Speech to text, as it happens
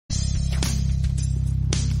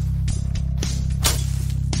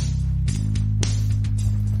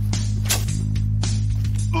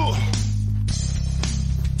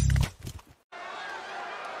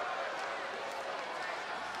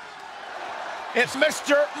It's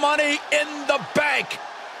Mr. Money in the Bank.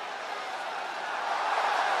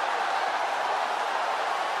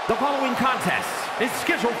 The following contest is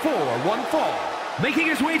scheduled for one fall. Making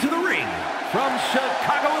his way to the ring from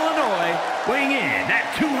Chicago, Illinois, weighing in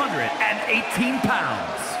at 218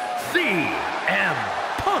 pounds, CM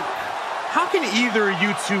Punk. How can either of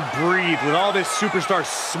you two breathe with all this superstar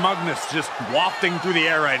smugness just wafting through the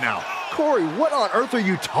air right now? Corey, what on earth are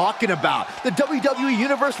you talking about? The WWE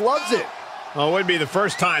Universe loves it. Well, it wouldn't be the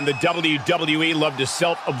first time the WWE loved a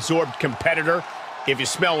self-absorbed competitor, if you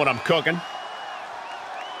smell what I'm cooking.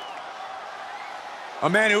 A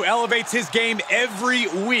man who elevates his game every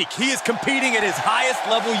week. He is competing at his highest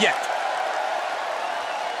level yet.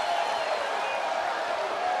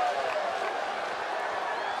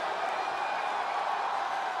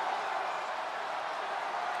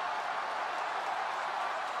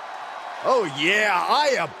 Oh yeah,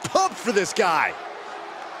 I am pumped for this guy.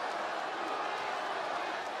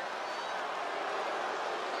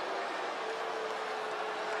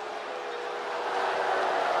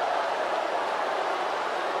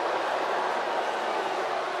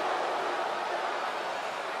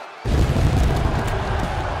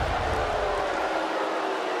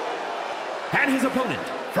 And his opponent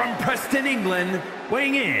from Preston, England,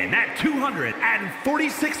 weighing in at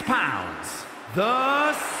 246 pounds,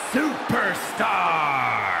 the Superstar.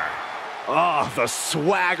 Oh, the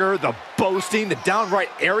swagger, the boasting, the downright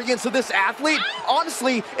arrogance of this athlete.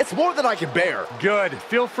 Honestly, it's more than I can bear. Good.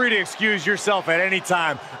 Feel free to excuse yourself at any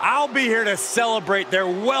time. I'll be here to celebrate their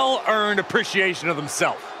well-earned appreciation of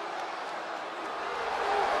themselves.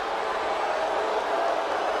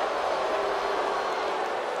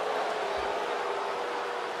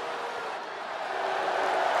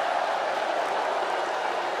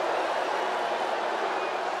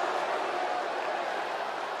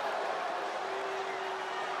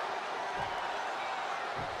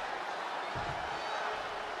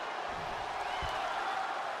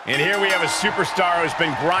 And here we have a superstar who's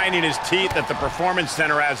been grinding his teeth at the Performance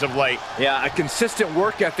Center as of late. Yeah, a consistent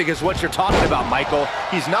work ethic is what you're talking about, Michael.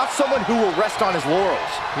 He's not someone who will rest on his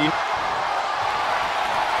laurels.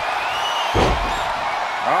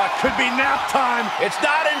 Could be nap time. It's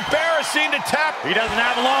not embarrassing to tap. He doesn't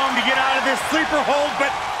have long to get out of this sleeper hold,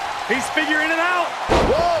 but he's figuring it out.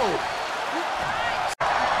 Whoa!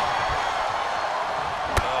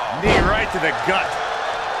 Knee right to the gut.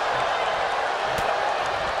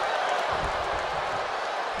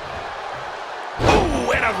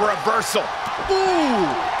 Ooh, and a reversal. Ooh!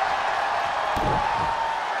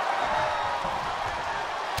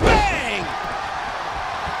 Bang!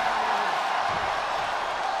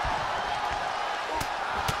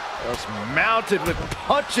 Just mounted with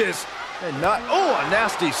punches and not, oh, a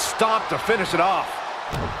nasty stomp to finish it off.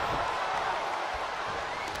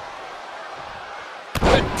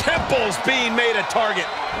 The temple's being made a target.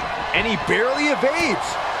 And he barely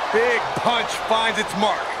evades. Big punch finds its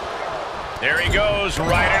mark. There he goes,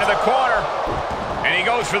 right into the corner. And he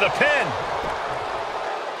goes for the pin.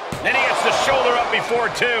 Then he gets the shoulder up before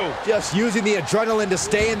two. Just using the adrenaline to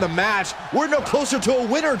stay in the match. We're no closer to a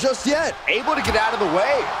winner just yet. Able to get out of the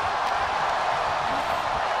way.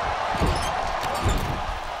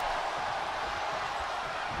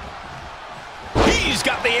 He's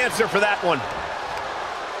got the answer for that one.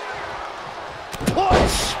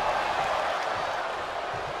 Push!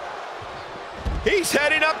 He's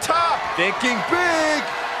heading up top. Thinking big.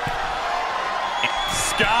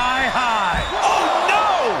 Sky high. Oh,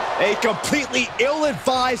 no! A completely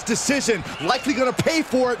ill-advised decision. Likely going to pay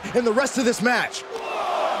for it in the rest of this match.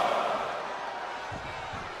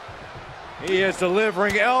 He is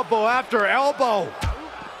delivering elbow after elbow.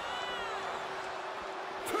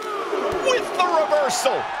 With the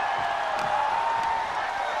reversal.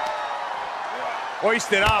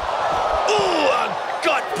 Hoisted up. Ooh, a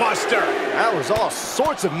gut buster. That was all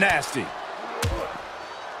sorts of nasty.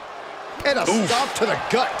 And a stomp to the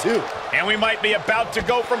gut, too. And we might be about to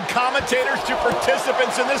go from commentators to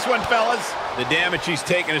participants in this one, fellas. The damage he's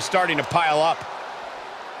taken is starting to pile up.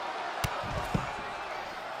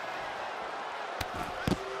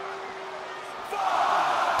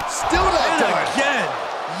 Still not done. Again.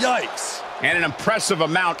 Yikes. And an impressive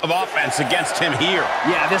amount of offense against him here.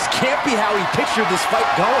 Yeah, this can't be how he pictured this fight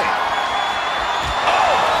going.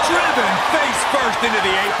 Driven face first into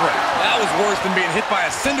the apron. That was worse than being hit by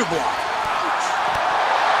a cinder block.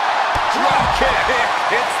 Drop kick.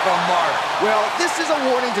 Hits the mark. Well, this is a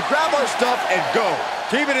warning to grab our stuff and go.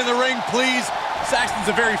 Keep it in the ring, please. Saxton's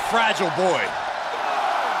a very fragile boy.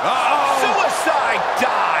 Suicide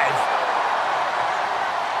dive.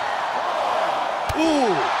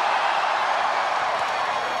 Ooh.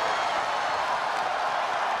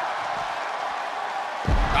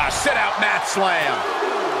 sit-out mat slam.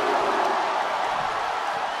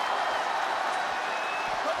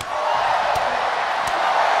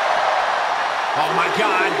 Oh, my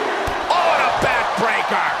God. Oh, and a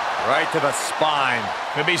backbreaker. Right to the spine.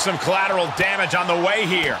 Could be some collateral damage on the way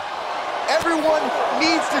here. Everyone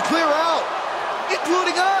needs to clear out,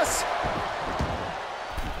 including us.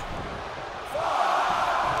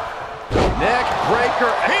 Neck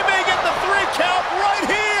breaker. He may get the 3 count right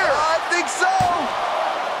here. I think so.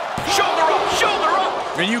 Shoulder up, shoulder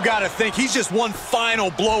up. And you got to think he's just one final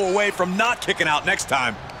blow away from not kicking out next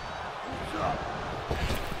time.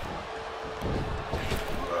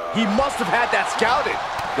 He must have had that scouted.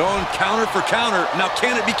 Going counter for counter. Now,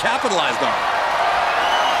 can it be capitalized on?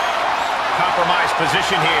 Compromised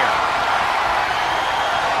position here.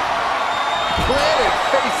 Planted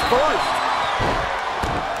face first.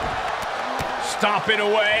 Stomping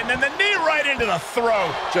away, and then the knee right into the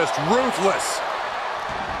throat. Just ruthless.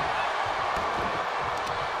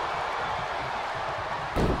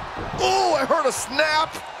 Oh, I heard a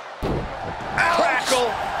snap. Ouch.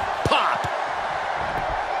 Crackle, pop.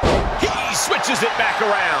 He switches it back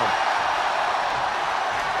around.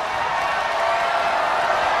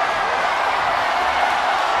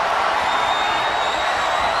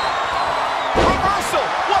 Reversal.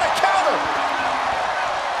 What a counter.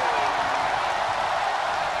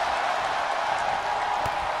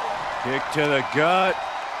 Kick to the gut.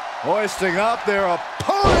 Hoisting up their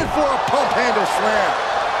opponent for a pump handle slam.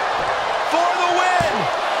 For the win.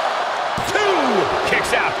 2.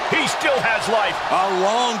 Kicks out. He still has life. A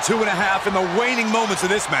long 2.5 in the waning moments of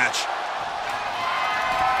this match.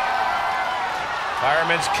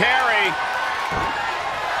 Fireman's carry.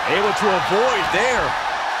 Able to avoid there.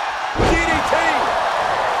 DDT.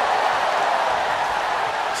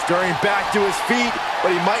 Stirring back to his feet,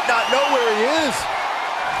 but he might not know where he is.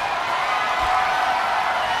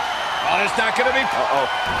 Oh, it's not going to be... Uh-oh.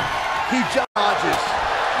 He dodges.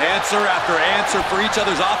 Answer after answer for each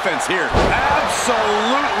other's offense here.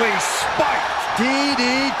 Absolutely spiked.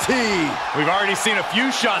 DDT. We've already seen a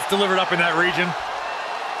few shots delivered up in that region.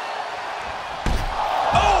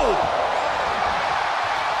 Oh!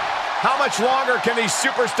 How much longer can these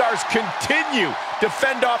superstars continue to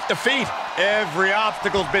fend off defeat? Every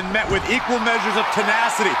obstacle's been met with equal measures of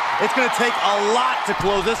tenacity. It's going to take a lot to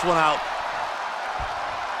close this one out.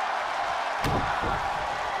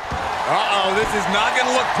 Uh-oh, this is not going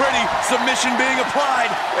to look pretty. Submission being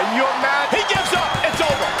applied. And you're mad? He gives up. It's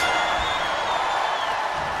over.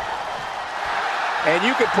 And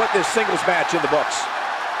you can put this singles match in the books.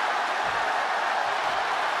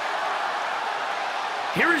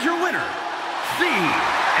 Here is your winner,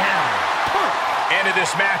 CM Punk. Ended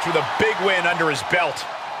this match with a big win under his belt.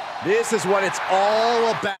 This is what it's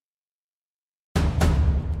all about.